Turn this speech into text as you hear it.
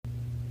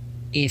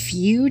If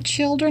you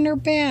children are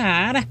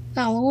bad,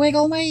 I'll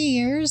wiggle my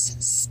ears,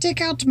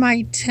 stick out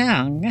my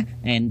tongue,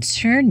 and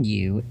turn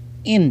you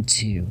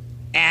into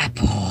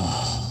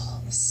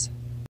apples.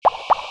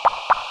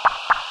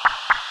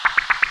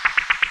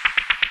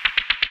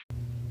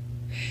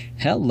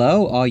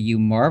 Hello, all you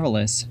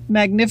marvelous,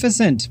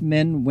 magnificent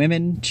men,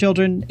 women,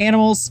 children,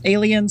 animals,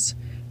 aliens,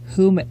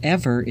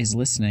 whomever is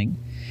listening.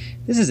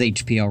 This is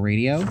HPL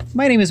Radio.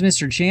 My name is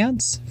Mr.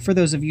 Chance. For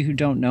those of you who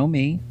don't know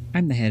me,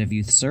 I'm the head of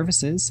youth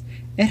services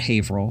at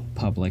Haverhill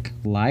Public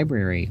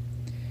Library.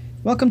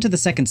 Welcome to the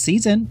second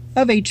season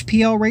of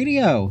HPL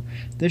Radio,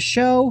 the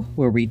show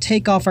where we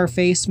take off our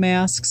face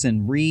masks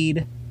and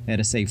read at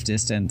a safe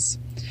distance.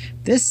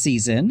 This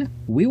season,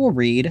 we will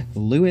read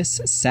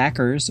Louis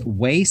Sachar's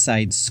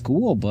Wayside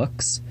School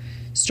books,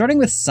 starting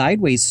with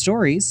Sideways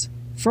Stories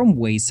from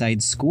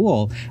Wayside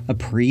School, a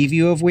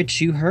preview of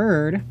which you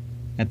heard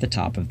at the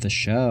top of the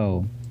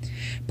show.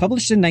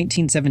 Published in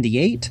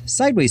 1978,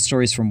 Sideways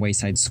Stories from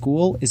Wayside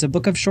School is a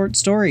book of short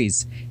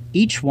stories,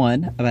 each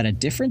one about a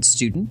different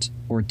student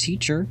or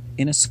teacher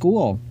in a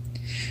school.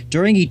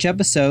 During each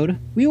episode,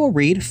 we will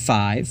read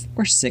 5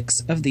 or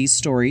 6 of these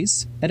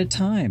stories at a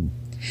time.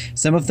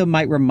 Some of them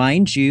might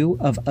remind you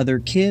of other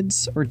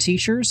kids or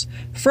teachers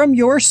from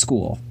your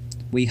school.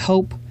 We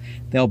hope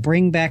they'll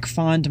bring back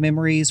fond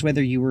memories,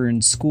 whether you were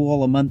in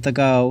school a month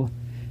ago,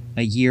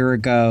 a year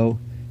ago,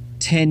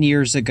 10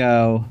 years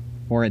ago,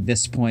 or at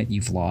this point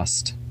you've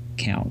lost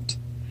count.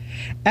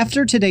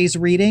 After today's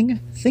reading,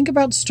 think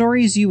about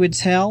stories you would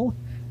tell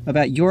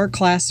about your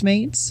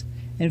classmates,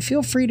 and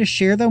feel free to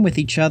share them with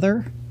each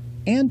other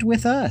and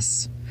with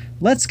us.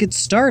 Let's get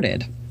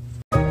started.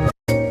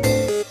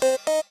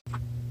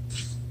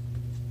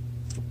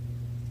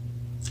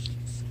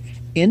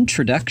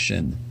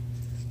 Introduction.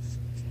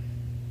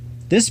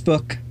 This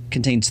book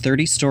contains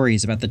 30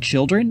 stories about the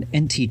children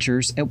and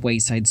teachers at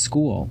Wayside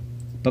School.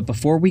 But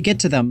before we get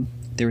to them,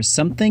 there is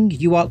something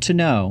you ought to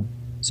know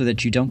so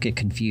that you don't get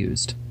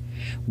confused.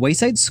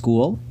 Wayside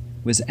School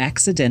was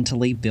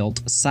accidentally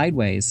built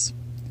sideways.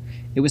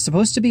 It was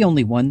supposed to be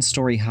only 1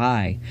 story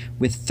high,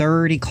 with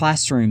 30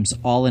 classrooms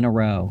all in a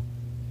row.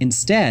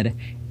 Instead,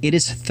 it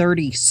is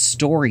 30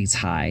 stories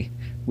high,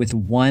 with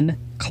 1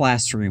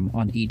 classroom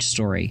on each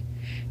story.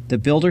 The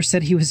builder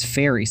said he was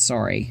very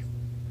sorry.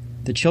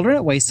 The children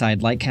at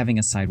Wayside like having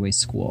a sideways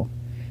school.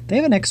 They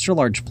have an extra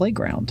large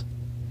playground.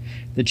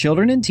 The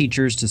children and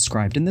teachers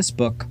described in this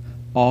book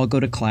all go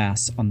to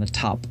class on the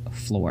top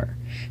floor.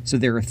 So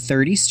there are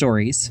 30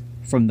 stories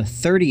from the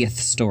 30th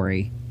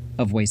story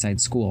of Wayside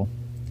School.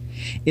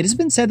 It has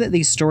been said that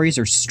these stories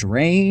are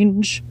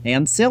strange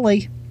and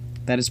silly.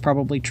 That is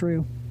probably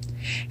true.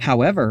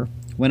 However,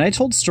 when I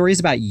told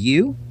stories about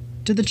you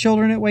to the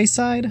children at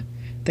Wayside,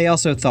 they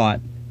also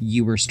thought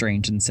you were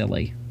strange and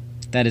silly.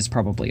 That is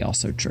probably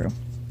also true.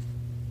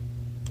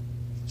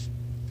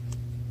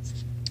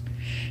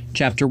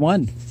 Chapter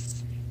 1.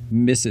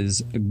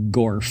 Mrs.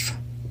 Gorf.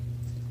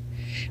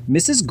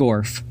 Mrs.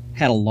 Gorf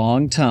had a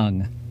long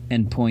tongue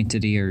and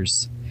pointed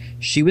ears.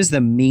 She was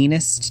the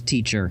meanest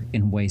teacher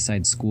in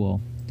Wayside School.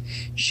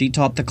 She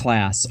taught the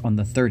class on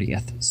the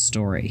 30th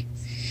story.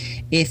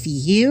 If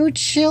you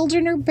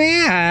children are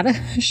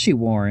bad, she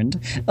warned,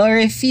 or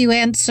if you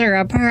answer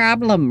a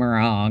problem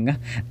wrong,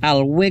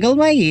 I'll wiggle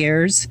my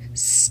ears,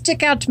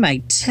 stick out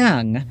my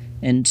tongue,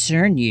 and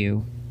turn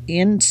you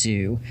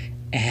into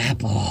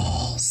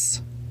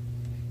apples.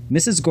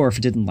 Mrs. Gorf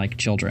didn't like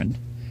children,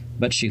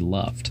 but she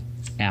loved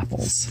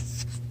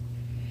apples.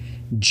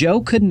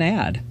 Joe couldn't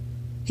add.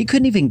 He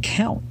couldn't even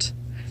count.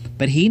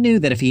 But he knew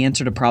that if he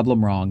answered a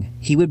problem wrong,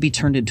 he would be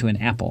turned into an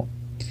apple.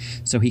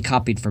 So he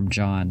copied from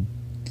John.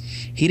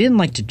 He didn't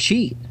like to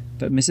cheat,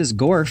 but Mrs.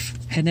 Gorf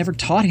had never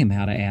taught him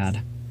how to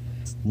add.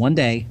 One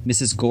day,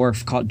 Mrs.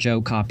 Gorf caught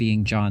Joe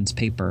copying John's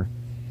paper.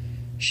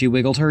 She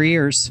wiggled her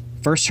ears,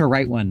 first her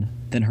right one,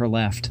 then her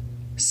left,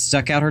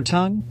 stuck out her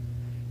tongue,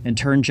 and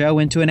turned Joe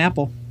into an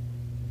apple.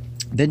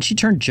 Then she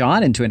turned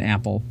John into an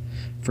apple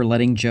for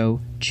letting Joe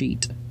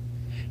cheat.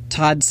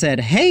 Todd said,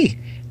 "Hey,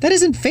 that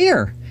isn't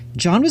fair.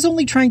 John was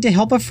only trying to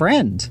help a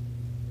friend."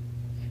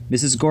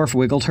 Mrs. Gorf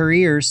wiggled her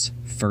ears,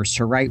 first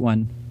her right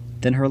one,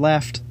 then her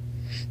left,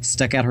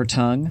 stuck out her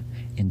tongue,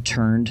 and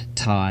turned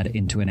Todd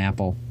into an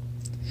apple.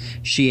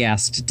 She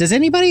asked, "Does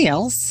anybody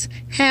else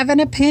have an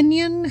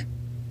opinion?"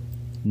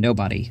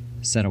 Nobody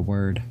said a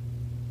word.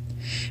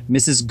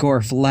 Mrs.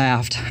 Gorf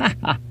laughed, ha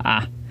ha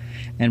ha,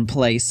 and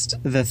placed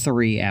the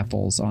 3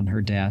 apples on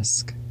her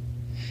desk.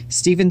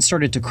 Stephen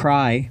started to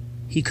cry.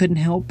 He couldn't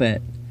help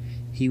it.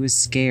 He was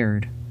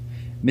scared.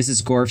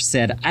 Mrs. Gorf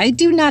said, "I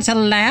do not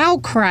allow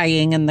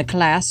crying in the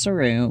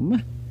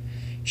classroom."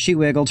 She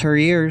wiggled her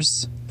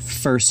ears,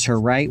 first her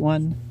right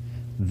one,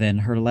 then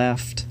her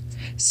left,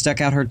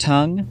 stuck out her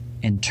tongue,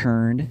 and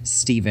turned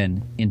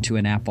Stephen into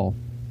an apple.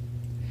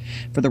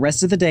 For the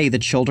rest of the day, the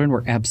children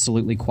were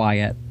absolutely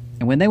quiet,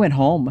 and when they went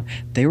home,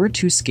 they were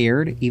too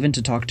scared even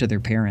to talk to their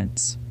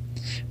parents.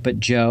 But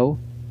Joe,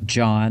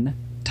 John,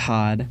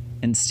 Todd,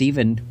 and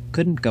Stephen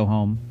couldn't go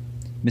home.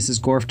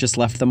 Mrs. Gorf just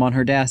left them on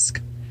her desk.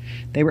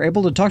 They were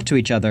able to talk to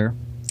each other,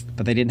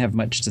 but they didn't have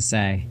much to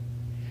say.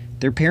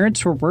 Their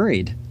parents were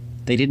worried.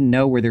 They didn't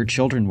know where their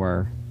children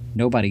were.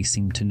 Nobody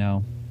seemed to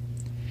know.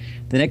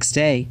 The next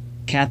day,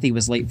 Kathy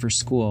was late for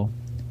school.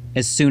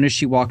 As soon as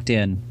she walked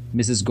in,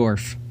 Mrs.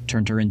 Gorf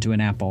turned her into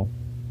an apple.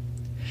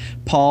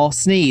 Paul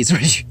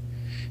sneezed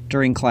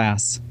during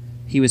class.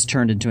 He was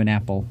turned into an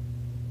apple.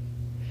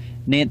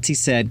 Nancy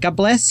said, "God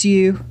bless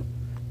you,"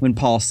 when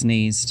Paul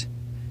sneezed.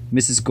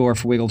 Mrs.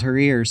 Gorf wiggled her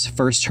ears,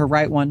 first her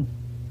right one,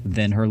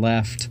 then her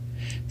left,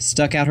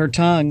 stuck out her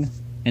tongue,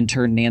 and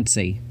turned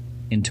Nancy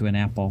into an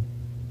apple.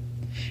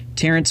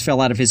 Terrence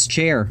fell out of his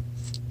chair.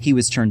 He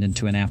was turned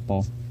into an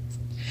apple.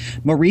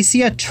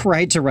 Mauricia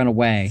tried to run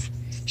away.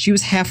 She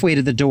was halfway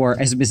to the door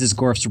as Mrs.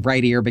 Gorf's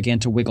right ear began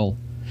to wiggle.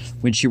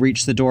 When she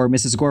reached the door,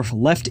 Mrs. Gorf's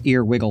left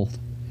ear wiggled.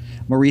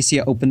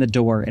 Mauricia opened the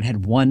door and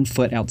had 1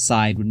 foot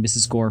outside when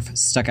Mrs. Gorf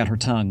stuck out her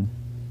tongue.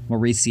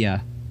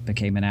 Mauricia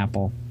became an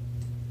apple.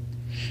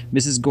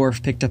 Mrs.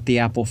 Gorf picked up the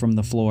apple from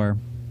the floor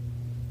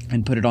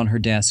and put it on her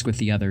desk with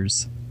the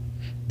others.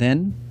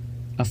 Then,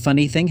 a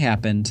funny thing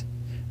happened.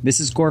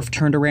 Mrs. Gorf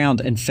turned around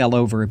and fell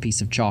over a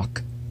piece of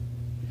chalk.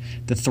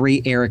 The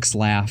 3 Erics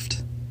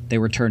laughed. They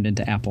were turned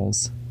into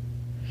apples.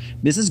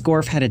 Mrs.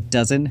 Gorf had a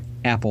dozen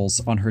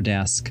apples on her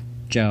desk.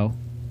 Joe,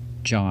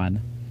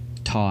 John,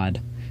 Todd,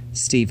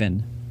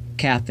 Stephen,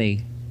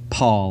 Kathy,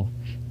 Paul,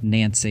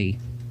 Nancy,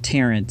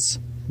 Terrence,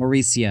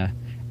 Mauricia,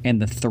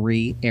 and the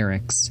 3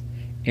 Erics.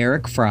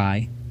 Eric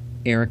Fry,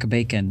 Eric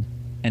Bacon,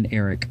 and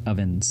Eric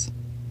Ovens.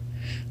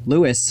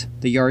 Lewis,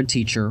 the yard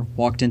teacher,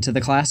 walked into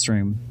the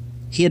classroom.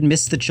 He had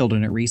missed the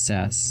children at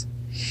recess.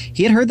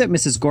 He had heard that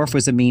Mrs. Gorf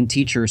was a mean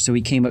teacher, so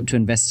he came up to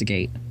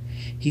investigate.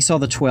 He saw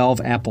the 12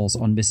 apples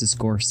on Mrs.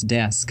 Gorf's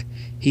desk.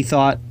 He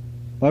thought,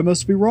 "I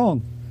must be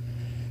wrong.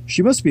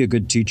 She must be a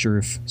good teacher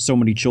if so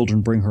many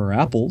children bring her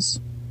apples."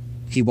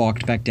 He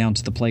walked back down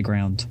to the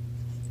playground.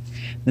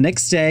 The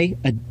next day,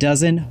 a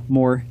dozen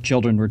more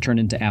children were turned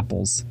into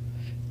apples.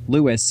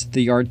 Lewis,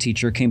 the yard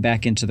teacher, came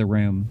back into the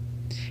room.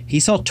 He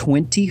saw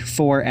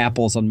 24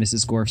 apples on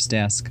Mrs. Gorf's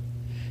desk.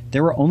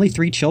 There were only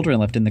 3 children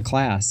left in the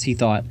class. He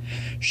thought,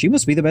 "She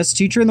must be the best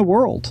teacher in the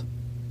world."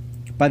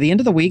 By the end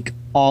of the week,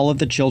 all of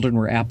the children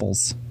were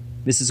apples.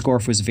 Mrs.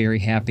 Gorf was very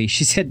happy.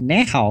 She said,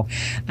 "Now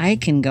I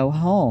can go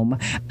home.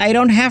 I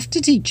don't have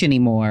to teach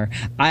anymore.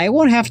 I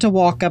won't have to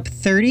walk up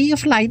 30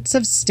 flights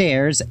of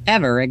stairs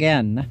ever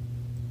again."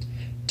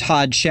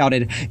 Todd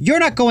shouted, "You're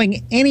not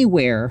going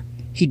anywhere."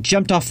 He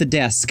jumped off the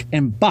desk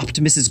and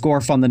bopped Mrs.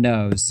 Gorf on the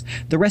nose.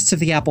 The rest of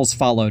the apples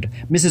followed.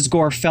 Mrs.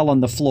 Gorf fell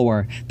on the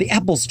floor. The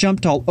apples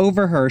jumped all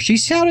over her. She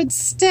shouted,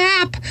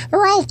 "Stop,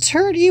 or I'll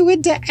turn you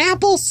into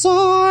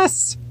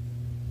applesauce."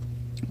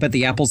 But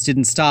the apples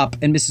didn't stop,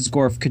 and Mrs.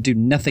 Gorf could do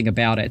nothing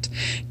about it.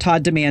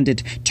 Todd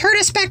demanded, "Turn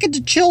us back into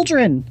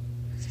children."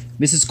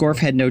 Mrs. Gorf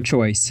had no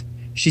choice.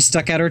 She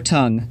stuck out her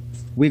tongue,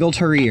 wiggled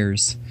her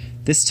ears,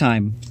 this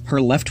time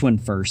her left one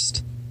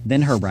first,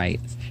 then her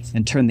right,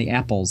 and turned the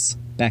apples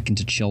back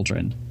into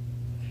children.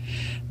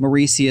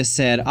 Mauricia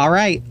said, "All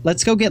right,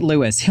 let's go get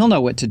Lewis. He'll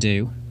know what to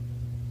do."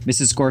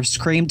 Mrs. Gorf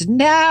screamed,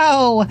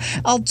 "No!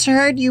 I'll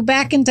turn you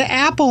back into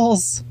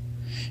apples."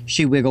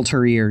 She wiggled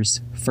her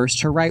ears,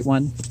 first her right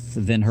one,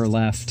 then her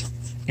left,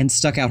 and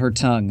stuck out her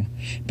tongue.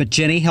 But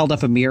Jenny held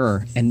up a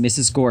mirror, and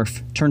Mrs.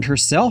 Gorf turned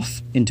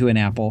herself into an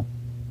apple.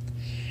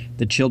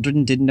 The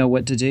children didn't know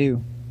what to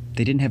do.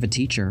 They didn't have a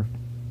teacher.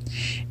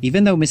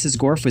 Even though Mrs.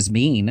 Gorf was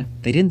mean,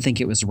 they didn't think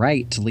it was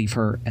right to leave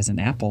her as an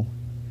apple.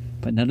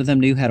 But none of them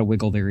knew how to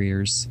wiggle their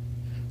ears.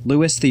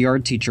 Lewis, the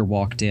yard teacher,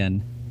 walked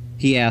in.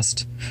 He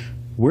asked,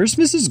 "Where's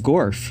Mrs.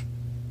 Gorf?"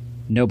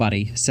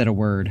 Nobody said a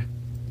word.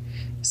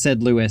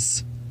 Said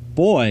Lewis,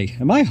 "Boy,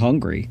 am I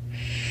hungry.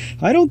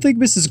 I don't think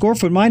Mrs.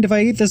 Gorf would mind if I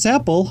ate this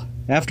apple.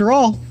 After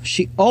all,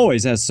 she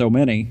always has so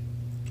many."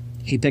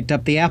 He picked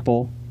up the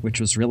apple,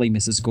 which was really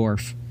Mrs.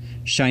 Gorf,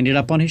 shined it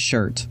up on his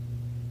shirt,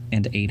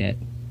 and ate it.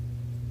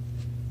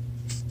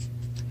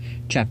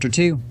 Chapter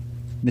 2.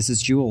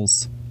 Mrs.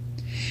 Jules.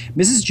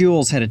 Mrs.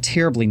 Jules had a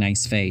terribly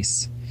nice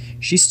face.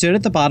 She stood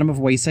at the bottom of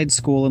Wayside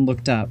School and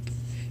looked up.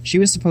 She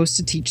was supposed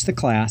to teach the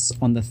class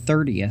on the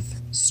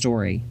 30th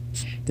story.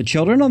 The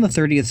children on the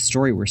 30th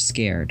story were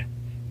scared.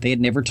 They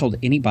had never told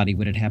anybody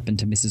what had happened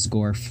to Mrs.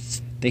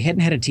 Gorf. They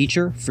hadn't had a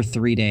teacher for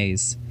 3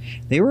 days.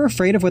 They were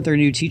afraid of what their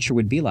new teacher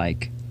would be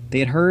like. They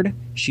had heard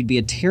she'd be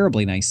a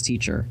terribly nice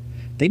teacher.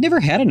 They'd never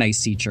had a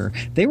nice teacher.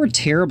 They were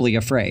terribly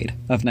afraid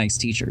of nice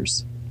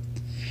teachers.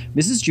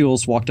 Mrs.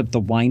 Jules walked up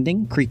the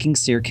winding, creaking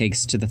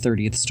staircase to the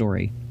 30th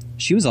story.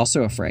 She was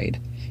also afraid.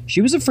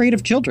 She was afraid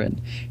of children.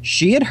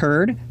 She had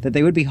heard that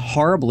they would be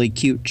horribly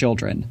cute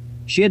children.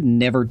 She had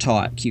never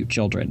taught cute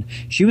children.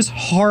 She was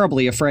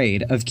horribly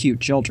afraid of cute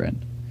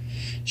children.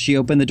 She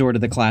opened the door to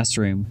the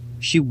classroom.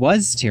 She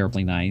was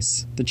terribly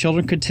nice. The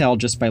children could tell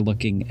just by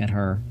looking at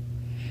her.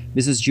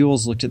 Mrs.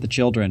 Jules looked at the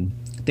children.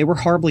 They were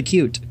horribly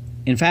cute.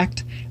 In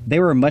fact, they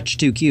were much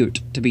too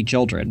cute to be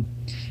children.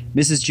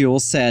 Mrs.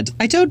 Jules said,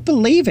 "I don't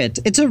believe it.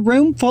 It's a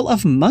room full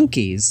of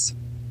monkeys."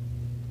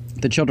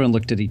 The children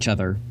looked at each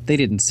other. They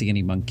didn't see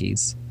any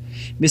monkeys.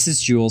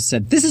 Mrs. Jewls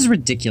said, "This is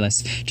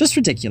ridiculous. Just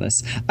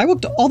ridiculous. I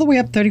walked all the way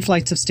up 30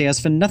 flights of stairs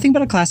for nothing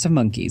but a class of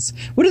monkeys.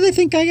 What do they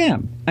think I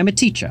am? I'm a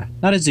teacher,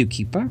 not a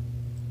zookeeper."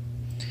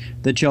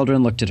 The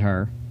children looked at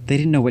her. They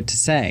didn't know what to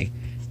say.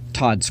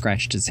 Todd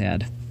scratched his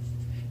head.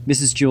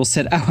 Mrs. Jewls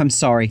said, "Oh, I'm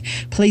sorry.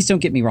 Please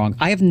don't get me wrong.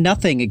 I have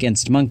nothing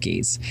against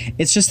monkeys.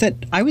 It's just that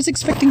I was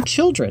expecting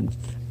children.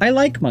 I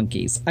like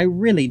monkeys. I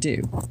really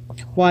do.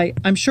 Why,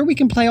 I'm sure we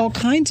can play all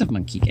kinds of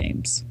monkey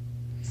games."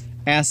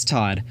 Asked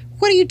Todd,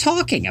 "What are you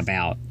talking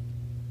about?"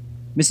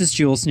 Mrs.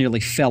 Jewls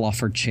nearly fell off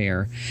her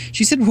chair.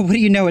 She said, "Well, what do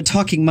you know, a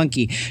talking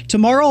monkey?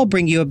 Tomorrow I'll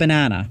bring you a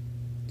banana."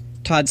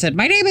 Todd said,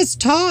 "My name is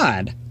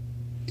Todd."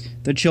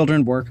 The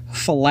children were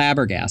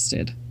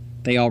flabbergasted.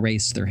 They all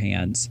raised their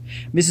hands.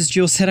 Mrs.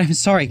 Jewls said, "I'm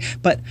sorry,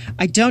 but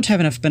I don't have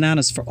enough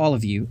bananas for all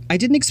of you. I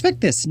didn't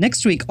expect this.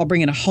 Next week I'll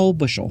bring in a whole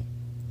bushel."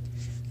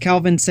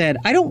 Calvin said,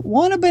 "I don't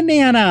want a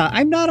banana.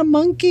 I'm not a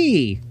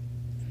monkey."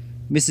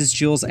 Mrs.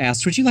 Jewls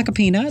asked, "Would you like a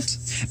peanut?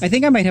 I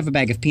think I might have a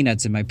bag of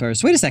peanuts in my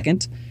purse. Wait a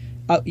second.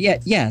 Oh, yeah,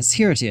 yes,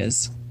 here it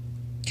is."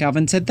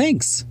 Calvin said,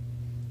 "Thanks."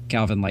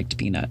 Calvin liked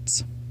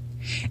peanuts.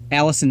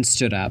 Allison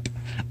stood up.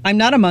 "I'm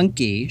not a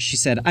monkey," she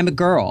said. "I'm a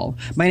girl.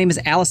 My name is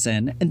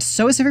Allison, and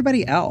so is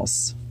everybody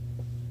else."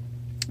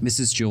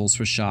 Mrs. Jewls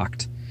was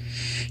shocked.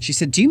 She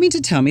said, "Do you mean to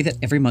tell me that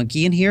every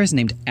monkey in here is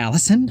named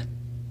Allison?"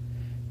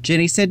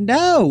 Jenny said,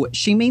 "No,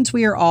 she means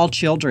we are all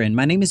children.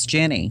 My name is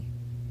Jenny."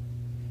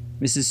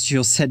 Mrs.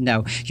 Jewls said,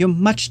 "No, you're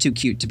much too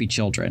cute to be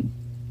children."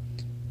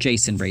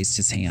 Jason raised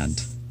his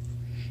hand.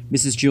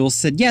 Mrs. Jewls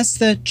said, "Yes,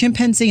 the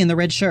chimpanzee in the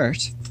red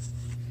shirt."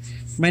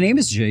 "My name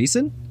is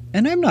Jason,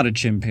 and I'm not a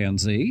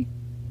chimpanzee."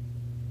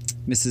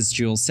 Mrs.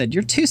 Jewls said,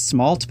 "You're too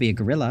small to be a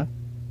gorilla."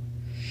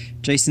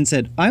 Jason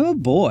said, "I'm a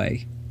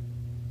boy."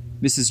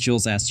 Mrs.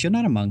 Jewls asked, "You're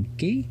not a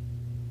monkey?"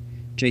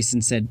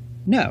 Jason said,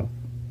 "No."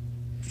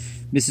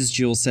 Mrs.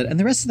 Jewls said, "And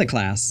the rest of the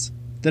class?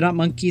 They're not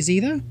monkeys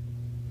either?"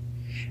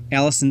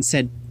 Allison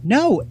said,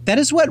 "No, that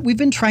is what we've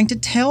been trying to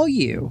tell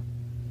you."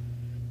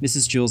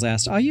 Mrs. Jewls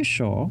asked, "Are you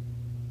sure?"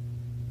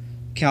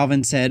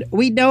 Calvin said,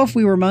 "We'd know if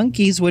we were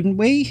monkeys, wouldn't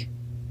we?"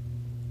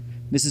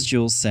 Mrs.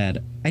 Jewls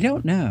said, "I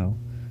don't know.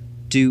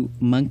 Do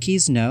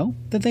monkeys know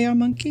that they are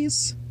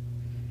monkeys?"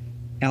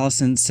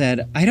 Allison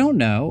said, "I don't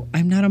know.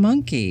 I'm not a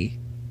monkey."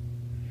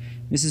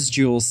 Mrs.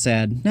 Jewls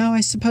said, "No, I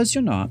suppose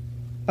you're not.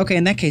 Okay,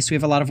 in that case, we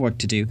have a lot of work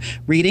to do.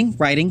 Reading,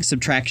 writing,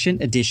 subtraction,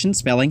 addition,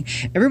 spelling.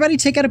 Everybody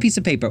take out a piece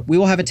of paper. We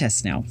will have a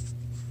test now."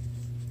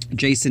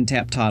 Jason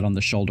tapped Todd on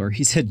the shoulder.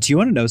 He said, "Do you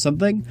want to know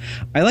something?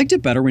 I liked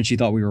it better when she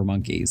thought we were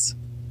monkeys."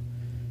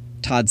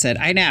 Todd said,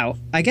 "I know.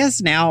 I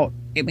guess now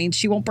it means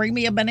she won't bring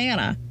me a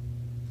banana."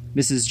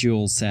 Mrs.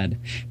 Jewls said,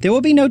 "There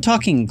will be no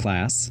talking in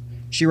class."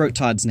 She wrote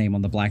Todd's name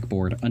on the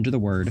blackboard under the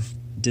word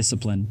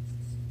discipline.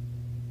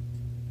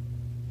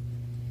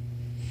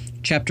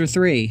 Chapter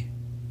 3.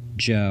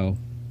 Joe.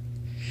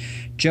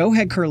 Joe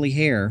had curly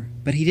hair,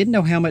 but he didn't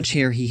know how much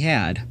hair he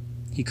had.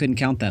 He couldn't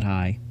count that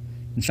high.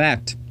 In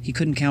fact, he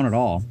couldn't count at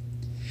all.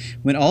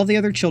 When all the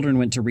other children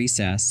went to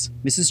recess,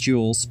 Mrs.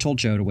 Jewls told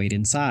Joe to wait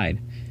inside.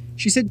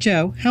 She said,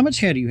 "Joe, how much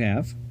hair do you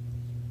have?"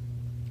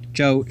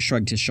 Joe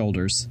shrugged his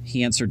shoulders.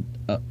 He answered,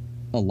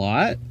 a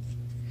lot?"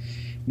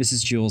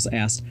 Mrs. Jewls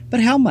asked,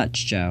 "But how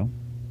much, Joe?"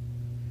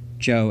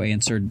 Joe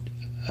answered,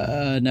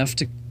 enough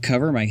to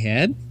cover my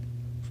head."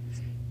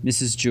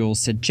 Mrs. Jewls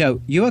said,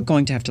 "Joe, you are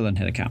going to have to learn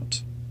how to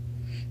count."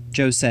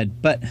 Joe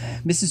said, "But,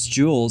 Mrs.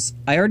 Jewls,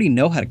 I already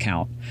know how to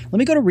count. Let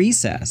me go to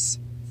recess."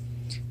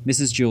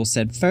 Mrs. Jewls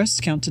said,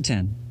 "First count to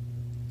 10.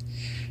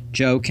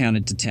 Joe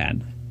counted to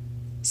 10.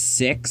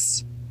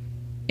 6,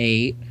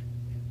 8,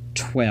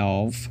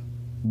 12,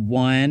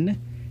 1,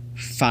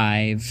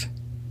 5,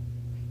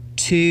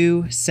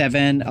 2,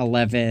 7,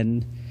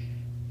 11,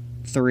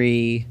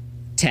 3,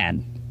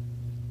 10.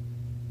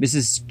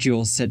 Mrs.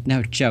 Jewls said,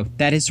 "No, Joe,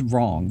 that is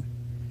wrong."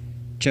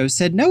 Joe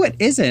said, "No, it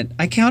isn't.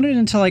 I counted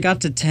until I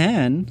got to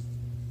 10.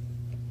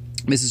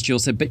 Mrs.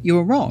 Jewls said, "But you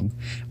were wrong.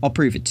 I'll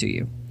prove it to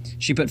you."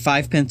 She put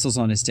 5 pencils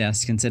on his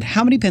desk and said,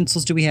 "How many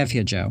pencils do we have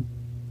here, Joe?"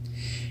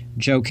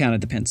 Joe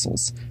counted the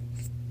pencils.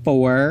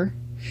 4,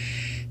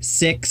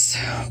 6,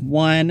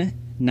 1,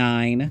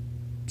 9,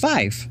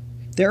 5.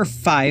 There are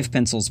 5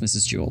 pencils,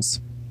 Mrs. Jewls.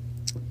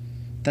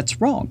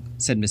 "That's wrong,"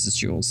 said Mrs.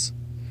 Jewls.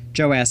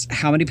 Joe asked,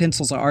 "How many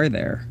pencils are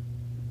there?"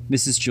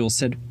 Mrs. Jewls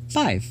said,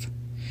 5.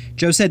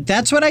 Joe said,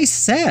 "That's what I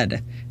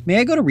said. May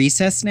I go to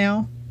recess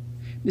now?"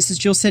 Mrs.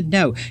 Jewls said,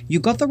 "No, you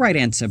got the right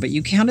answer, but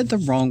you counted the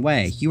wrong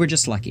way. You were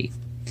just lucky."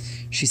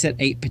 She set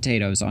 8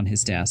 potatoes on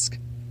his desk.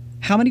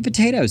 "How many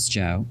potatoes,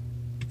 Joe?"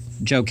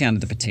 Joe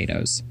counted the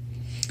potatoes.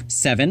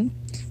 7,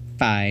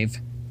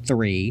 5,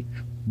 3,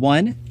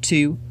 1,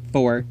 2,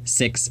 4,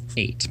 6,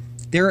 8.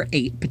 There are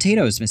 8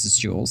 potatoes, Mrs.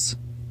 Jewls.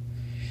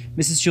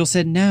 Mrs. Jewls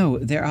said, "No,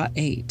 there are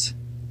 8.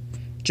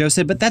 Joe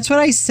said, "But that's what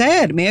I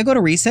said. May I go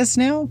to recess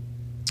now?"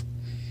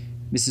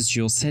 Mrs.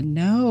 Jewls said,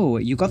 "No,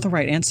 you got the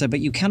right answer, but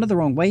you counted the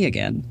wrong way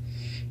again."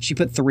 She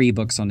put 3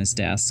 books on his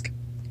desk.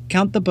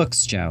 "Count the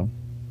books, Joe."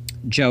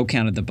 Joe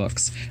counted the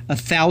books.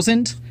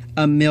 1,000,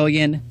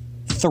 1,000,000,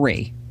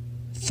 3.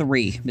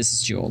 3,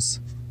 Mrs. Jewls.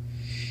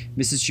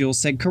 Mrs. Jewls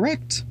said,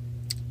 correct.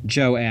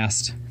 Joe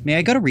asked, may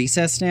I go to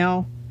recess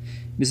now?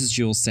 Mrs.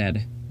 Jewls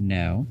said,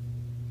 no.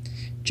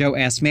 Joe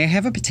asked, may I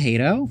have a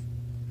potato?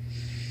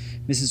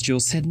 Mrs.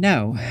 Jewls said,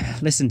 no.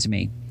 Listen to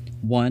me.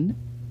 1,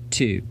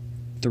 2,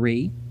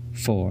 3,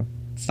 4,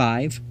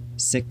 5,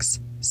 6,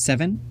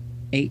 7,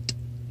 8,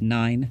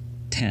 9,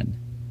 10.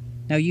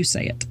 Now you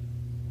say it.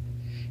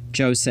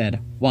 Joe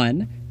said,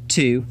 1,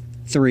 2,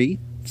 3,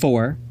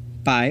 4,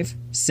 5,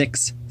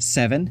 6,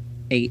 7,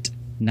 8,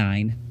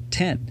 9,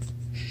 10.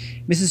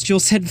 Mrs.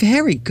 Jewls said,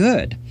 very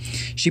good.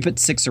 She put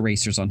 6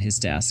 erasers on his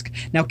desk.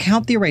 Now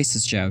count the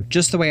erasers, Joe,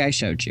 just the way I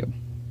showed you.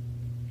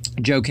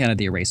 Joe counted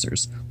the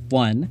erasers.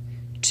 1,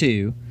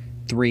 2,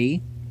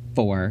 3,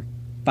 4,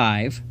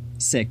 5,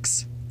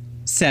 6,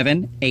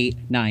 7, 8,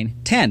 9,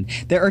 10.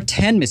 There are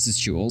 10, Mrs.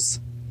 Jewls.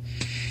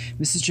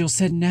 Mrs. Jewls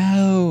said,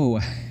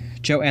 no.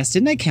 Joe asked,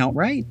 didn't I count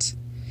right?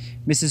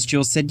 Mrs.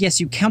 Jewls said, yes,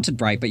 you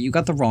counted right, but you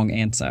got the wrong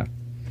answer.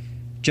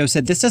 Joe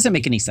said, this doesn't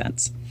make any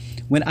sense.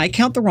 When I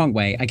count the wrong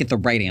way, I get the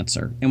right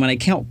answer. And when I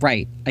count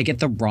right, I get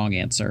the wrong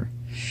answer.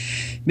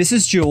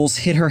 Mrs. Jewls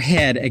hit her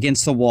head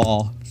against the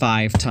wall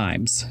 5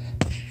 times.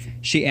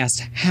 She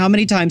asked, how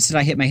many times did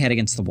I hit my head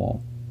against the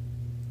wall?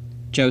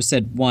 Joe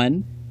said,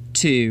 1,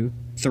 2,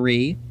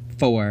 3,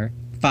 4,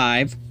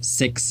 5,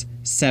 6,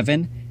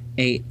 7,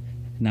 8,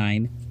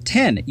 9,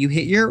 10. You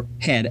hit your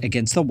head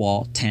against the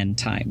wall 10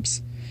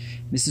 times.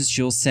 Mrs.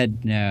 Jewls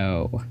said,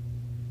 no.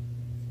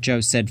 Joe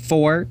said,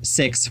 4,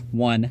 6,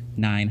 1,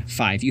 9,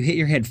 5. You hit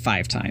your head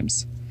 5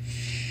 times.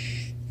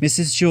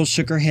 Mrs. Jewls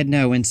shook her head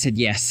no and said,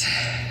 yes,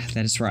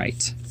 that is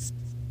right.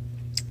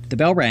 The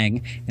bell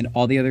rang, and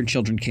all the other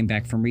children came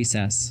back from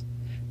recess.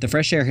 The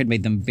fresh air had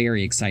made them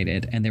very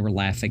excited, and they were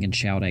laughing and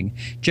shouting.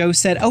 Joe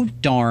said, oh,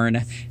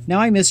 darn, now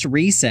I missed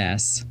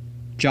recess.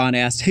 John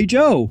asked, hey,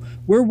 Joe,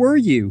 where were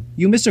you?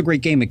 You missed a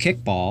great game of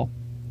kickball.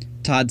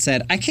 Todd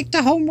said, I kicked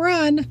a home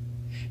run.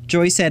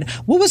 Joy said,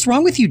 what was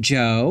wrong with you,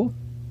 Joe?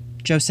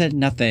 Joe said,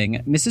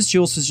 nothing. Mrs.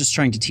 Jewls was just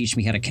trying to teach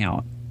me how to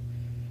count.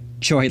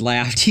 Joy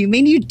laughed. You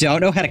mean you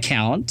don't know how to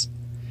count?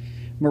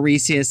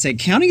 Mauricia said,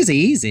 counting is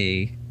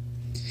easy.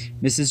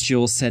 Mrs.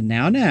 Jewls said,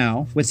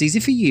 now, what's easy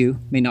for you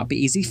may not be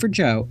easy for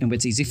Joe, and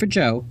what's easy for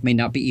Joe may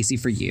not be easy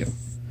for you.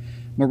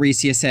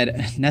 Mauricia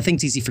said,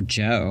 nothing's easy for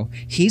Joe.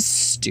 He's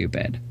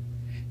stupid.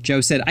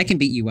 Joe said, I can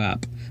beat you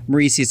up.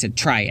 Mauricia said,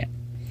 try it.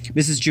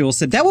 Mrs. Jewls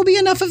said, that will be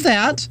enough of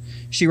that.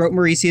 She wrote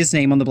Mauricia's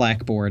name on the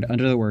blackboard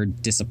under the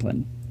word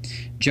discipline.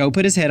 Joe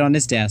put his head on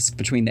his desk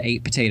between the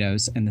 8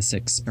 potatoes and the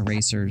 6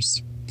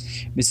 erasers.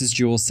 Mrs.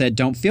 Jewls said,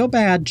 don't feel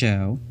bad,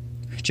 Joe.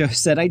 Joe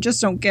said, I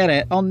just don't get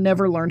it. I'll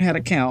never learn how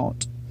to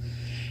count.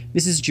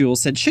 Mrs. Jewls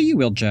said, sure you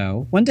will,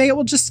 Joe. One day it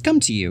will just come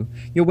to you.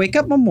 You'll wake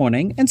up one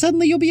morning, and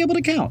suddenly you'll be able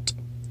to count.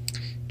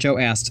 Joe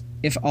asked,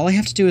 if all I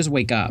have to do is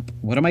wake up,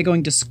 what am I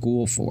going to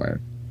school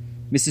for?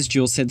 Mrs.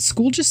 Jewls said,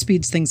 school just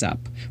speeds things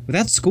up.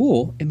 Without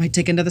school, it might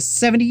take another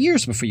 70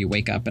 years before you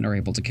wake up and are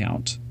able to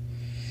count.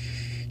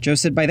 Joe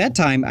said, by that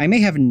time, I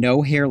may have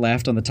no hair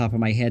left on the top of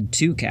my head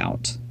to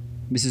count.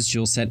 Mrs.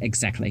 Jewls said,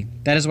 exactly.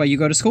 That is why you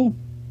go to school.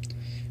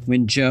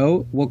 When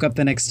Joe woke up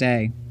the next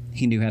day,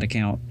 he knew how to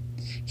count.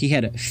 He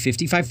had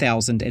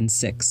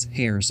 55,006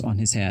 hairs on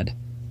his head.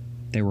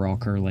 They were all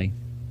curly.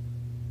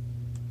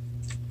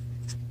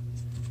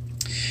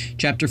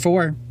 Chapter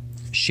 4.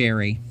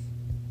 Sherry.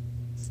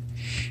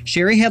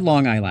 Sherry had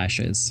long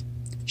eyelashes.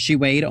 She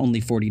weighed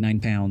only 49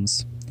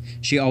 pounds.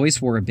 She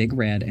always wore a big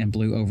red and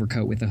blue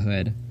overcoat with a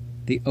hood.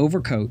 The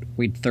overcoat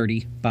weighed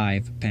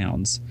 35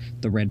 pounds,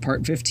 the red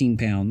part 15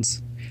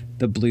 pounds,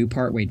 the blue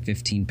part weighed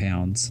 15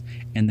 pounds,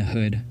 and the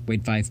hood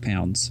weighed 5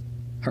 pounds.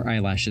 Her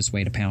eyelashes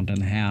weighed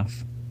 1.5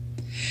 pounds.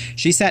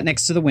 She sat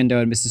next to the window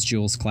in Mrs.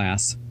 Jewls'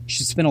 class.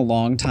 She spent a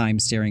long time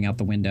staring out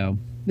the window.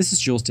 Mrs.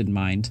 Jewls didn't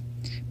mind.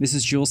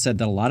 Mrs. Jewls said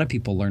that a lot of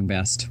people learn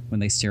best when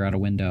they stare out a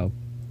window.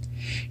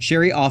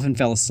 Sherry often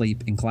fell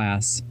asleep in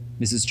class.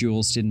 Mrs.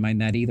 Jewls didn't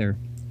mind that either.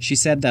 She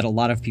said that a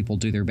lot of people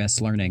do their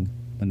best learning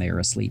when they are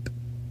asleep.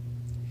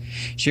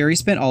 Sherry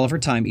spent all of her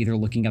time either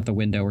looking out the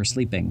window or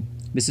sleeping.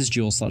 Mrs.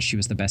 Jewls thought she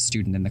was the best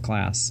student in the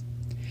class.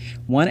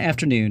 One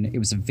afternoon, it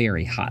was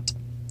very hot.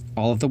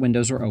 All of the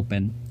windows were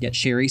open, yet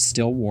Sherry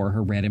still wore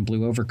her red and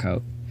blue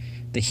overcoat.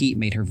 The heat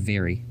made her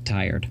very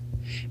tired.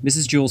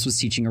 Mrs. Jewls was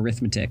teaching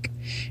arithmetic.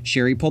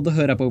 Sherry pulled the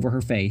hood up over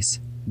her face,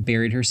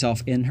 buried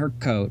herself in her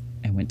coat,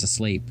 and went to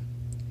sleep.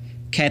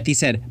 Kathy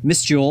said,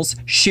 Miss Jewls,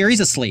 Sherry's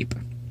asleep.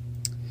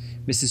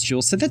 Mrs.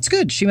 Jewls said, that's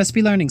good. She must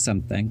be learning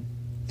something.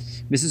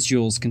 Mrs.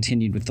 Jewls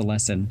continued with the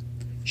lesson.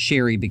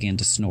 Sherry began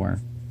to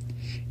snore.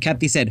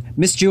 Kathy said,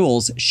 Miss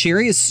Jewls,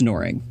 Sherry is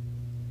snoring.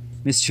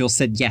 Miss Jewls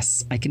said,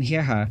 yes, I can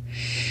hear her.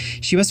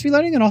 She must be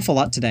learning an awful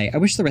lot today. I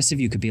wish the rest of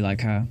you could be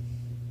like her.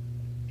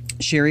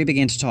 Sherry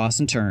began to toss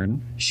and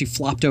turn. She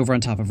flopped over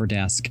on top of her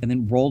desk and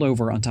then rolled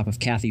over on top of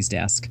Kathy's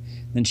desk.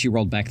 Then she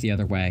rolled back the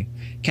other way.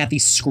 Kathy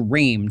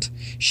screamed.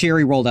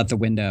 Sherry rolled out the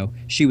window.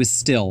 She was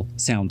still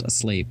sound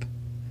asleep.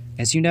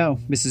 As you know,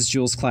 Mrs.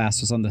 Jewls'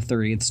 class was on the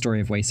 30th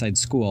story of Wayside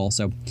School,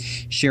 so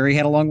Sherry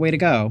had a long way to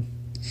go.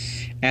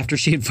 After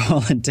she had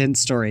fallen 10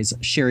 stories,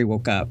 Sherry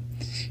woke up.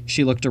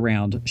 She looked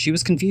around. She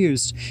was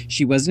confused.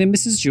 She wasn't in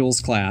Mrs.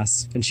 Jewell's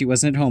class, and she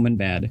wasn't at home in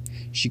bed.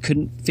 She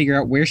couldn't figure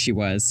out where she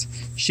was.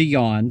 She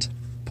yawned,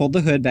 pulled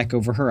the hood back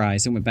over her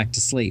eyes, and went back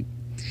to sleep.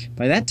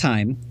 By that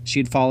time, she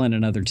had fallen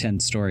another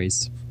 10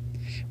 stories.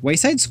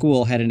 Wayside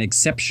School had an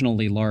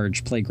exceptionally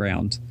large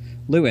playground.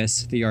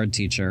 Lewis, the yard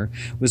teacher,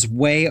 was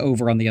way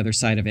over on the other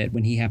side of it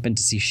when he happened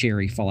to see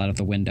Sherry fall out of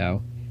the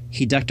window.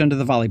 He ducked under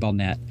the volleyball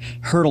net,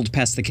 hurtled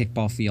past the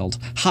kickball field,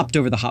 hopped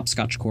over the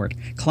hopscotch court,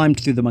 climbed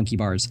through the monkey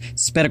bars,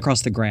 sped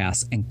across the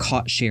grass, and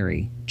caught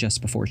Sherry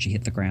just before she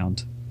hit the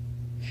ground.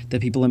 The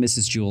people in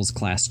Mrs. Jewell's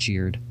class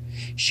cheered.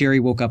 Sherry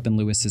woke up in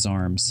Lewis's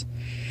arms.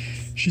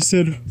 She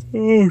said,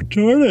 "Oh,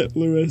 darn it,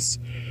 Lewis.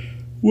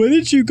 What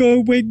did you go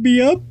wake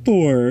me up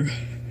for?"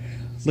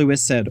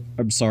 Lewis said,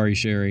 "I'm sorry,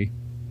 Sherry."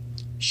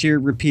 Sherry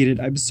repeated,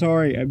 I'm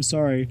sorry.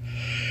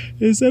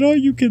 Is that all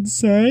you can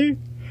say?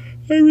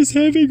 I was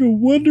having a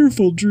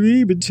wonderful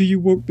dream until you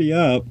woke me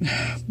up.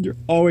 You're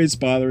always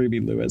bothering me,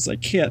 Lewis. I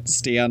can't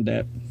stand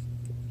it."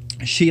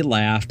 She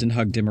laughed and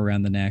hugged him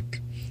around the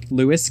neck.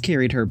 Lewis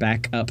carried her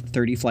back up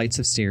 30 flights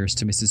of stairs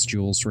to Mrs.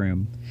 Jewell's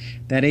room.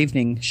 That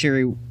evening,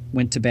 Sherry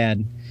went to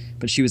bed,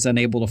 but she was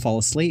unable to fall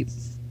asleep.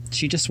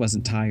 She just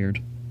wasn't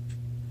tired.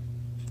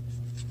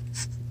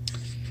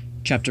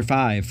 Chapter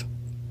 5.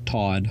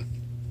 Todd.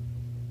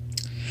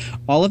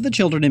 All of the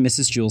children in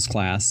Mrs. Jewell's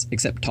class,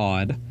 except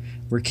Todd,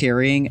 were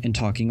carrying and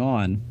talking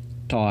on.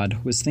 Todd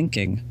was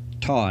thinking.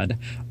 Todd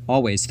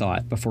always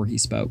thought before he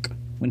spoke.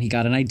 When he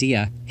got an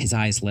idea, his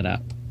eyes lit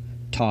up.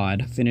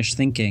 Todd finished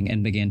thinking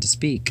and began to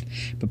speak,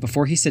 but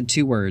before he said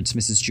 2 words,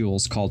 Mrs.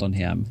 Jewell called on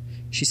him.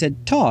 She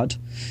said, "Todd,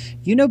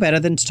 you know better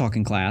than to talk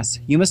in class.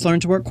 You must learn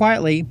to work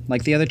quietly,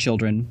 like the other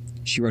children."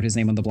 She wrote his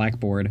name on the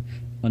blackboard,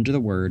 under the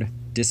word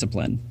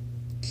discipline.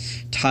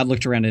 Todd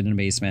looked around in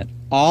amazement.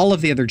 All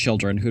of the other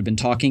children who had been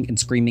talking and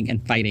screaming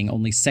and fighting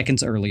only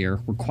seconds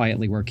earlier were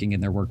quietly working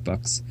in their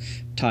workbooks.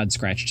 Todd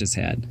scratched his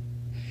head.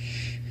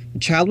 The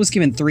child was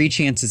given 3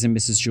 chances in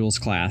Mrs. Jewell's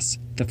class.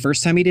 The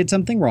first time he did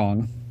something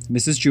wrong,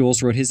 Mrs. Jewell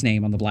wrote his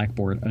name on the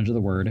blackboard under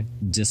the word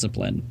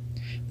discipline.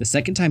 The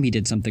second time he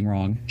did something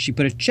wrong, she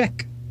put a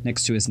check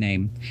next to his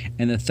name.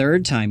 And the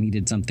third time he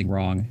did something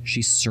wrong,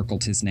 she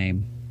circled his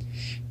name.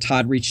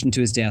 Todd reached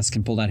into his desk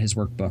and pulled out his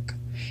workbook.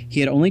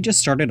 He had only just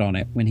started on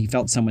it when he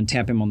felt someone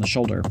tap him on the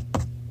shoulder.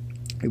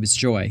 It was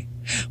Joy.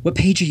 "What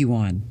page are you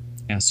on?"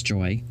 asked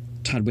Joy.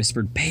 Todd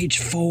whispered, "Page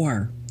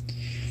 4.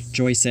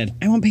 Joy said,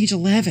 "I'm on page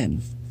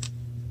 11.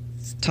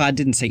 Todd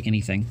didn't say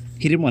anything.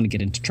 He didn't want to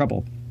get into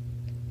trouble.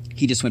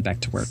 He just went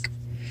back to work.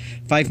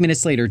 5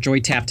 minutes later, Joy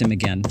tapped him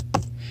again.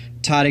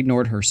 Todd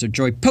ignored her, so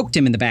Joy poked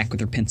him in the back with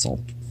her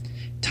pencil.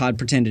 Todd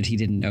pretended he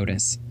didn't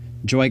notice.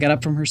 Joy got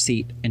up from her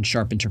seat and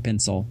sharpened her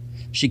pencil.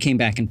 She came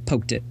back and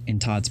poked it in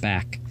Todd's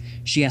back.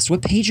 She asked,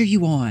 "What page are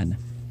you on?"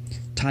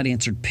 Todd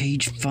answered,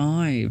 "Page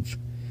 5.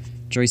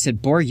 Joy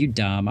said, "Boy, are you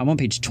dumb. I'm on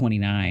page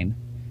 29.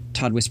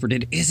 Todd whispered,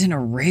 "It isn't a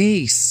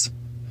race."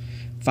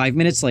 5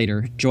 minutes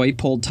later, Joy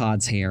pulled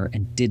Todd's hair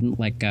and didn't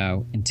let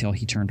go until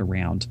he turned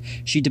around.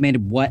 She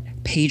demanded, "What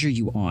page are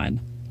you on?"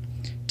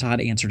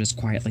 Todd answered as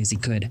quietly as he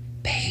could,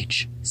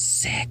 "Page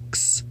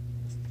 6.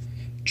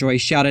 Joy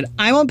shouted,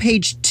 "I'm on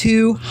page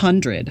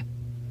 200.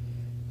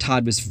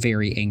 Todd was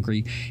very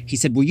angry. He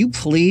said, "Will you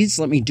please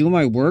let me do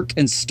my work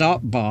and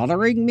stop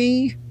bothering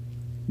me?"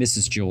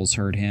 Mrs. Jewell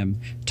heard him.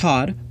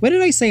 "Todd, what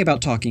did I say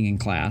about talking in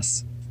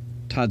class?"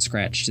 Todd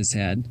scratched his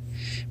head.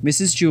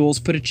 Mrs. Jewell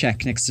put a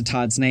check next to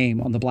Todd's name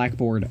on the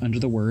blackboard under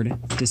the word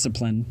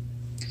discipline.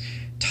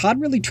 Todd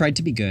really tried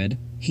to be good.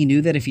 He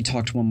knew that if he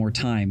talked one more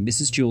time,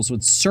 Mrs. Jewell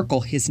would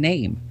circle his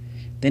name.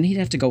 Then he'd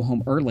have to go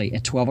home early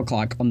at 12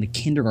 o'clock on the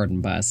kindergarten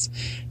bus,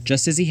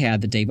 just as he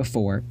had the day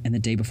before and the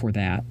day before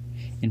that.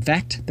 In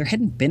fact, there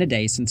hadn't been a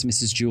day since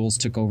Mrs. Jewell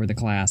took over the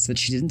class that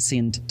she didn't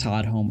send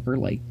Todd home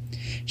early.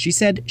 She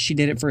said she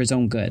did it for his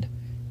own good.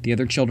 The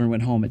other children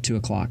went home at 2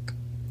 o'clock.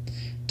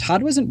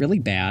 Todd wasn't really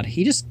bad.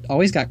 He just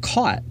always got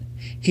caught.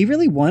 He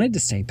really wanted to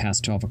stay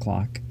past 12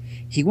 o'clock.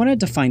 He wanted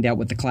to find out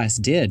what the class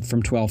did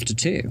from 12 to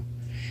 2.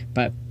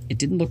 But it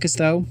didn't look as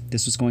though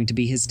this was going to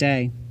be his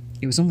day.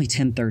 It was only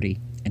 10:30,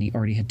 and he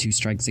already had 2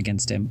 strikes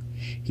against him.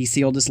 He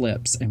sealed his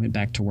lips and went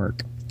back to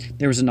work.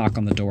 There was a knock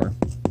on the door.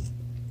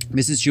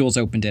 Mrs. Jewell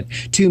opened it.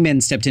 2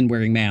 men stepped in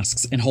wearing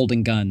masks and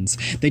holding guns.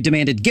 They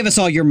demanded, "Give us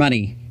all your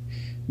money."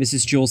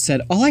 Mrs. Jewell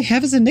said, "All I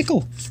have is a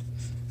nickel."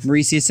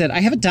 Mauricia said,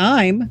 "I have a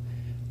dime."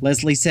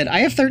 Leslie said, "I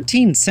have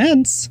 13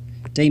 cents.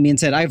 Damien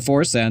said, "I have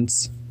 4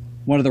 cents.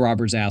 One of the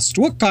robbers asked,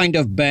 "What kind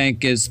of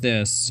bank is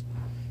this?"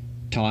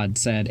 Todd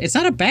said, "It's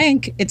not a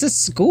bank. It's a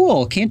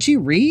school. Can't you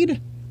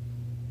read?"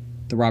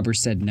 The robber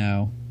said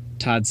no.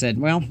 Todd said,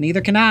 "Well,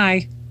 neither can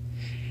I."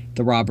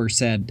 The robber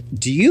said,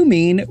 "Do you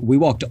mean we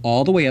walked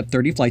all the way up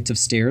 30 flights of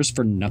stairs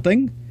for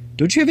nothing?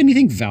 Don't you have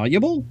anything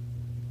valuable?"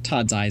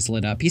 Todd's eyes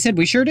lit up. He said,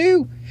 "We sure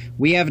do.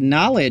 We have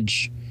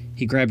knowledge."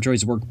 He grabbed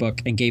Joy's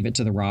workbook and gave it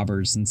to the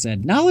robbers and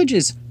said, "Knowledge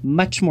is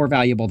much more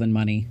valuable than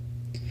money."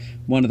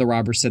 One of the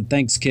robbers said,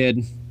 "Thanks,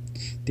 kid."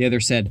 The other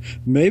said,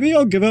 "Maybe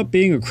I'll give up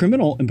being a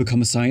criminal and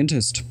become a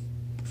scientist."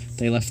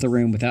 They left the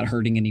room without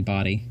hurting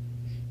anybody.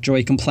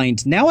 Joy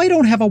complained, "Now I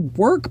don't have a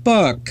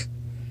workbook!"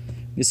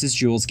 Mrs.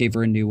 Jules gave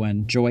her a new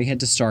one. Joy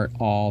had to start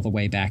all the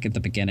way back at the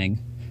beginning.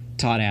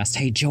 Todd asked,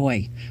 "Hey,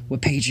 Joy,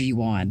 what page are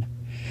you on?"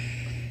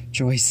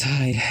 Joy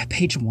sighed.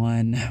 "Page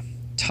 1.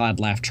 Todd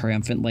laughed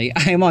triumphantly.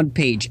 "I am on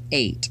page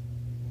 8.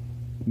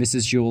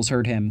 Mrs. Jules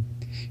heard him.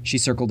 She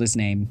circled his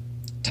name.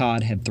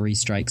 Todd had 3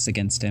 strikes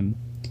against him.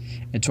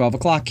 At 12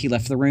 o'clock, he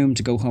left the room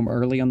to go home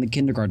early on the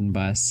kindergarten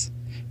bus.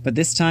 But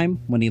this time,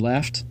 when he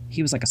left,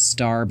 he was like a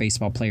star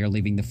baseball player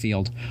leaving the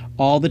field.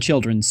 All the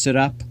children stood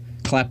up,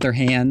 clapped their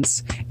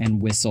hands,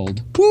 and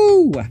whistled.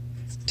 Woo!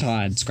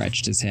 Todd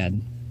scratched his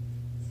head.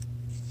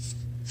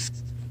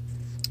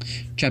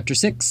 Chapter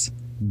 6.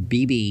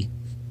 BB.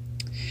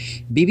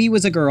 BB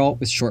was a girl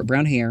with short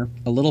brown hair,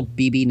 a little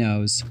BB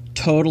nose,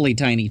 totally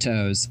tiny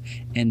toes,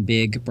 and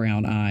big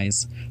brown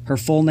eyes. Her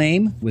full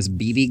name was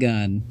BB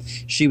Gunn.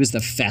 She was the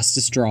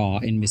fastest draw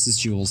in Mrs.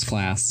 Jules'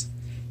 class.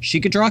 She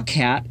could draw a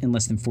cat in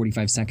less than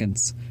 45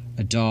 seconds,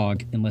 a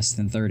dog in less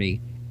than 30,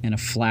 and a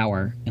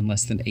flower in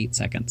less than 8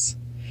 seconds.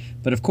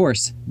 But of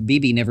course,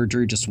 BB never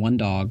drew just one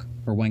dog,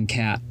 or one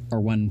cat,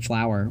 or one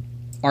flower.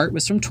 Art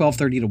was from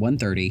 12:30 to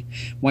 1:30.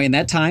 Why, in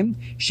that time,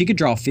 she could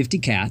draw 50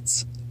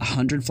 cats,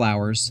 100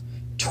 flowers,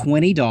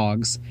 20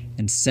 dogs,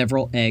 and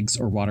several eggs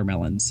or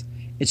watermelons.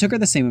 It took her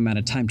the same amount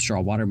of time to draw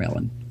a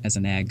watermelon as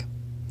an egg.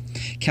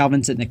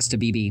 Calvin sat next to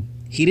BB.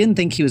 He didn't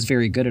think he was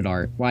very good at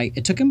art. Why,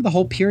 it took him the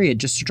whole period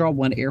just to draw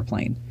one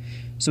airplane.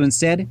 So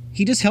instead,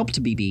 he just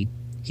helped BB.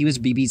 He was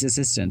BB's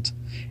assistant.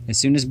 As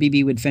soon as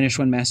BB would finish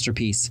one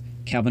masterpiece,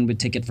 Calvin would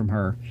take it from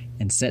her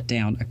and set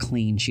down a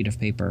clean sheet of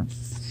paper.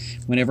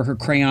 Whenever her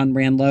crayon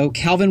ran low,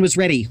 Calvin was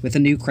ready with a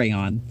new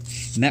crayon.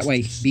 And that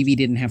way, BB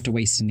didn't have to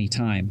waste any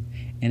time.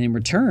 And in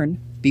return,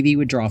 BB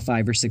would draw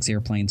 5 or 6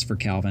 airplanes for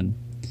Calvin.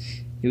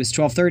 It was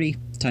 12:30,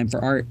 time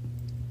for art.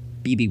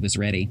 BB was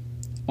ready.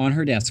 On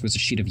her desk was a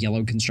sheet of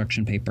yellow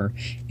construction paper.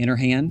 In her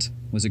hand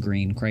was a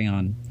green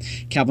crayon.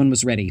 Calvin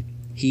was ready.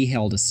 He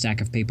held a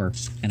stack of paper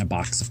and a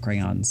box of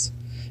crayons.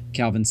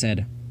 Calvin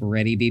said,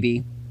 "Ready,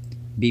 BB?"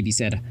 BB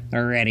said,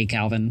 "Ready,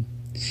 Calvin."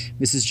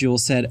 Mrs.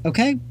 Jules said,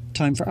 "Okay,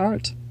 time for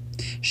art."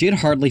 She had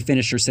hardly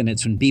finished her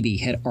sentence when BB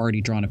had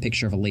already drawn a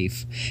picture of a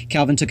leaf.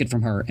 Calvin took it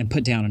from her and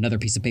put down another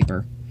piece of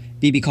paper.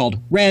 BB called,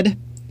 "Red!"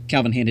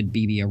 Calvin handed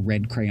BB a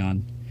red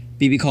crayon.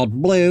 BB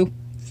called, "Blue!"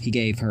 He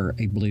gave her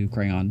a blue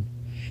crayon.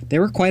 They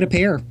were quite a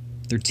pair.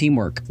 Their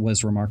teamwork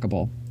was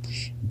remarkable.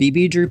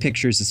 BB drew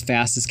pictures as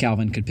fast as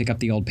Calvin could pick up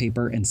the old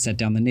paper and set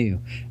down the new.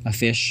 A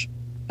fish,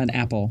 an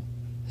apple,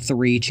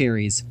 3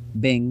 cherries.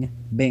 Bing,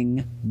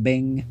 bing,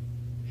 bing.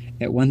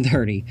 At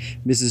 1:30,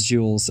 Mrs.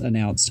 Jules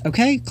announced,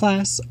 "Okay,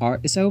 class,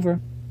 art is over."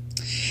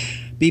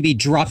 BB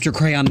dropped her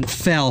crayon and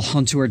fell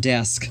onto her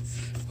desk.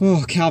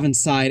 Oh, Calvin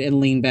sighed and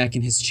leaned back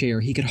in his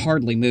chair. He could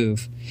hardly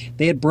move.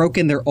 They had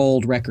broken their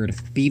old record.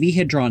 BB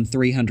had drawn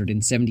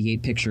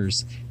 378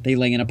 pictures. They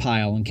lay in a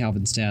pile on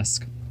Calvin's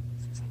desk.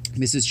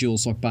 Mrs.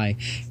 Jules looked by.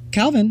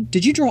 "Calvin,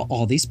 did you draw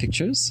all these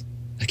pictures?"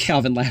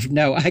 Calvin laughed.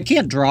 "No, I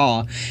can't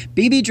draw.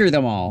 BB drew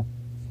them all."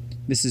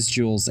 Mrs.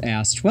 Jules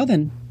asked, "Well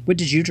then, what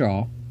did you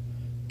draw?"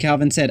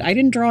 Calvin said, "I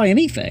didn't draw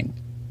anything."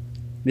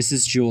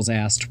 Mrs. Jules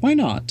asked, "Why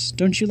not?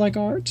 Don't you like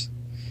art?"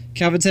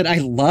 Calvin said, "I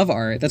love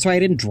art. That's why I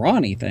didn't draw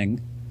anything."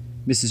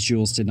 Mrs.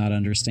 Jules did not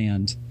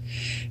understand.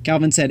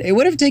 Calvin said, "It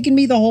would have taken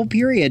me the whole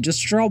period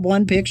just to draw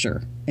one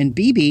picture, and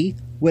BB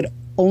would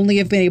only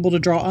have been able to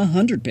draw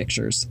 100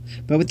 pictures.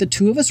 But with the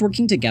two of us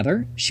working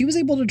together, she was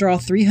able to draw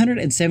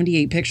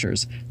 378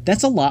 pictures.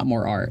 That's a lot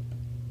more art."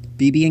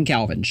 BB and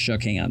Calvin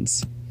shook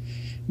hands.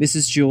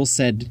 Mrs. Jules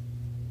said,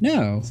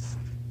 "No,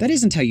 that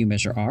isn't how you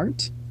measure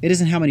art. It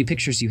isn't how many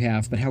pictures you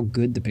have, but how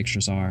good the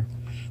pictures are.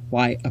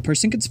 Why, a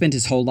person could spend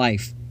his whole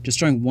life just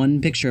drawing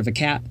one picture of a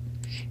cat.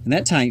 In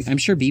that time, I'm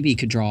sure BB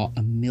could draw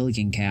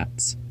 1,000,000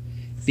 cats."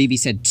 BB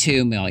said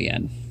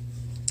 2,000,000.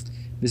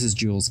 Mrs.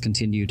 Jules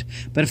continued,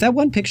 "But if that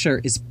one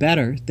picture is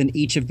better than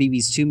each of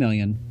BB's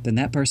 2,000,000, then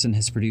that person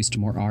has produced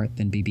more art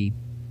than BB."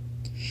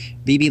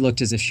 BB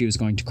looked as if she was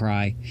going to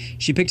cry.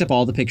 She picked up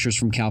all the pictures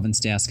from Calvin's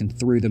desk and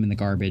threw them in the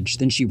garbage.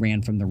 Then she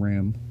ran from the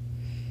room.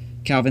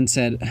 Calvin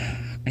said,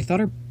 "I thought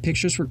her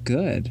pictures were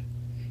good."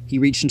 He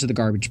reached into the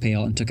garbage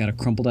pail and took out a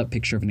crumpled up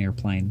picture of an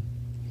airplane.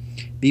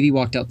 BB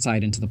walked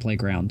outside into the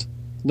playground.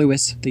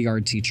 Lewis, the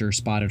yard teacher,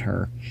 spotted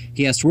her.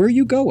 He asked, "Where are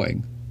you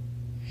going?"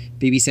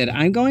 BB said,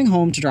 "I'm going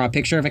home to draw a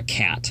picture of a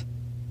cat."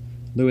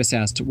 Lewis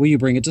asked, "Will you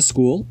bring it to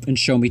school and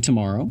show me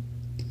tomorrow?"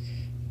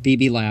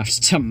 BB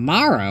laughed.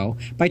 "Tomorrow?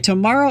 By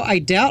tomorrow, I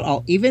doubt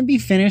I'll even be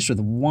finished with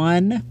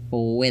one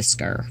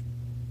whisker."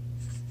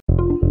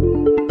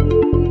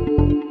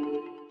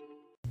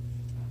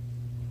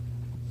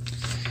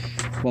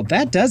 Well,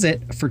 that does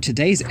it for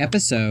today's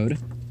episode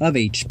of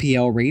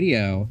HPL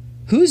Radio.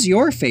 Who's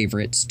your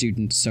favorite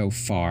student so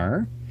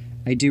far?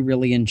 I do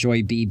really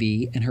enjoy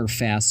BB and her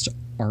fast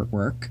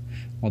artwork,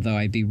 although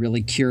I'd be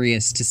really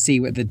curious to see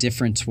what the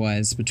difference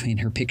was between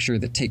her picture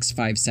that takes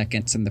 5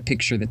 seconds and the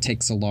picture that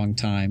takes a long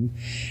time.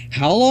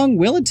 How long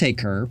will it take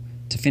her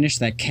to finish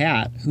that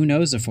cat? Who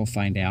knows if we'll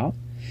find out.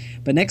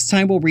 But next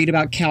time we'll read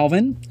about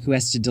Calvin, who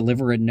has to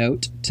deliver a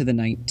note to the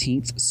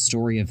 19th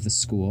story of the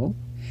school,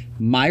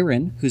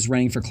 Myron, who's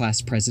running for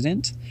class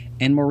president,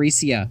 and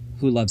Mauricia,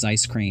 who loves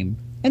ice cream.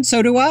 And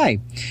so do I.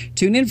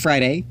 Tune in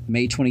Friday,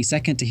 May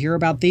 22nd to hear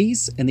about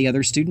these and the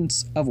other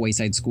students of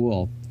Wayside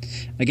School.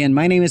 Again,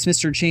 my name is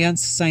Mr.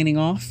 Chance, signing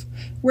off.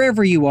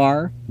 Wherever you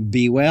are,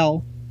 be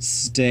well,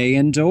 stay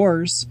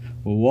indoors,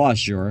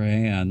 wash your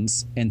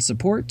hands, and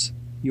support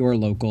your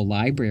local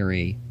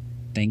library.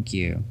 Thank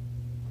you.